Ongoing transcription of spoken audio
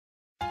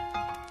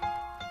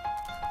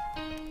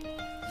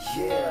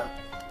Yeah.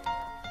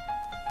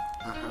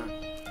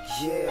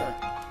 Yeah.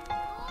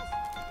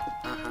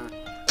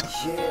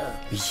 Yeah.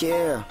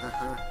 Yeah.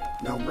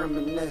 Now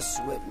reminisce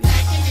with me.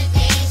 Back in the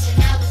days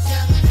when I was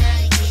young and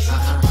trying to get it.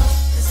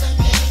 But some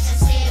days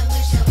I say I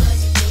wish I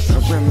was a kid.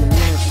 Now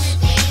reminisce.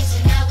 Back in the days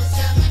when I was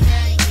young and trying to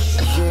get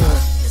it. Yeah.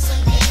 But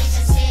some days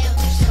I say I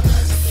wish I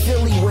was a kid.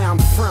 Philly where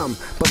I'm from,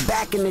 but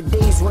back in the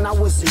days when I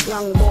was a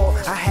young boy,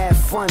 I had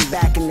fun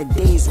back in the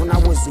days when I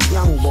was a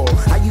young boy.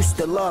 I used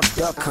to love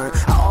duck hunt,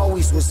 I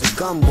always was a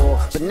gumball,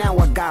 but now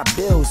I got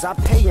bills, I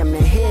pay him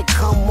and here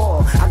come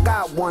more. I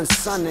got one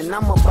son and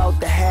I'm about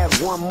to have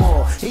one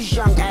more. It's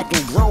young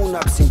acting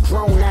grown-ups and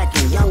grown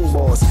acting young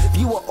boys. If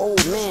you an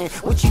old man,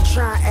 what you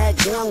trying to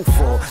act young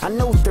for? I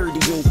know 30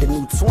 ain't the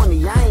new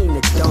 20, I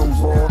ain't a dumb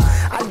boy.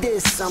 I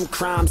did some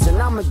crimes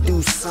and I'ma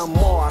do some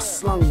more. I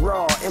slung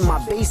raw in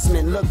my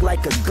basement, looked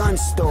like a gun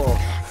store.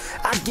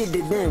 I get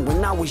it in.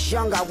 When I was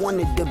young, I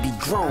wanted to be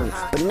grown,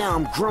 but now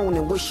I'm grown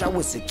and wish I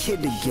was a kid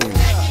again.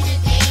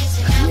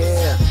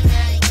 Yeah.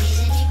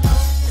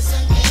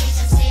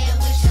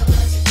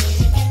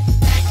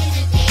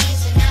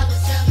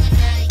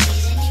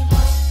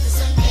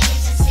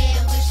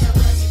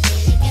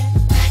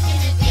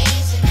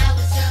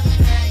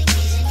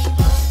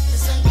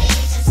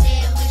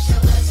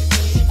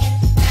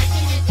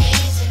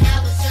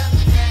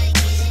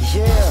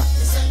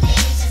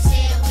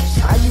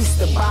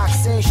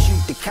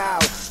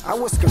 I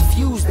was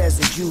confused as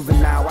a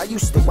juvenile. I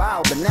used to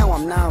wild, but now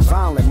I'm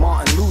non-violent,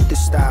 Martin Luther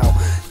style.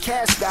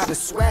 Cass got a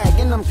swag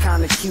and I'm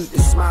kinda cute to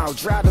smile.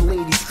 Drive the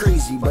ladies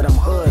crazy, but I'm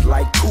hood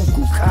like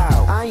Cuckoo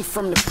Kyle. I ain't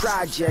from the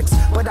projects,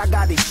 but I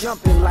got it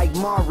jumping like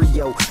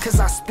Mario, cause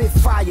I spit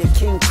fire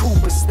King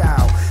Cooper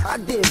style. I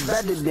did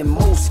better than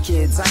most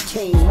kids, I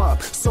came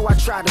up, so I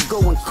try to go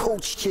and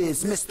coach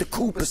kids Mr.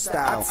 Cooper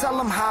style. I tell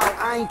them how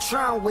I ain't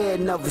trying to wear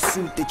another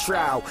suit to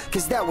trial,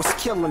 cause that was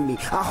killing me.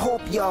 I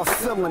hope y'all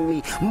feeling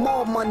me.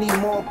 More money,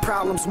 more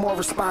problems, more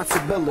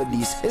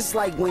responsibilities. It's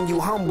like when you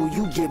humble,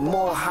 you get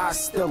more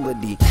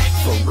hostility.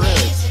 For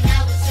real.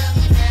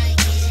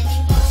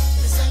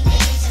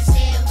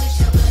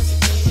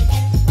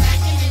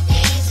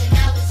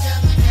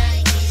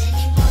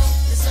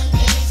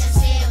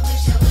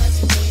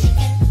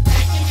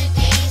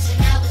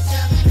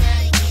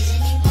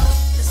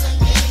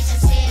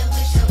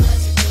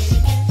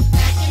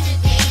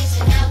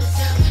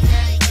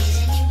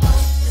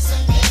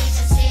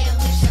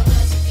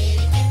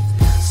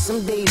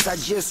 Some days I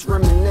just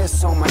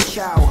reminisce on my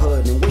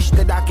childhood and wish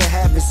that I could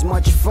have as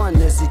much fun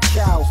as a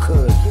child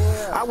could.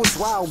 I was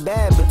wild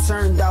bad but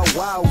turned out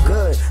wild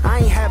good. I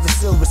ain't have a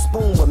silver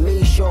spoon but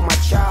made sure my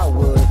child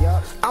would.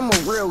 I'm a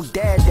real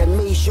dad that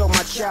made sure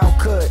my child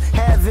could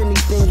have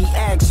anything he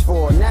asked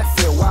for, and that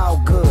feel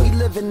wild good. We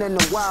living in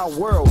a wild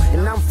world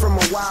and I'm from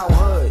a wild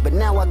hood, but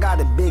now I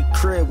got a big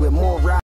crib with more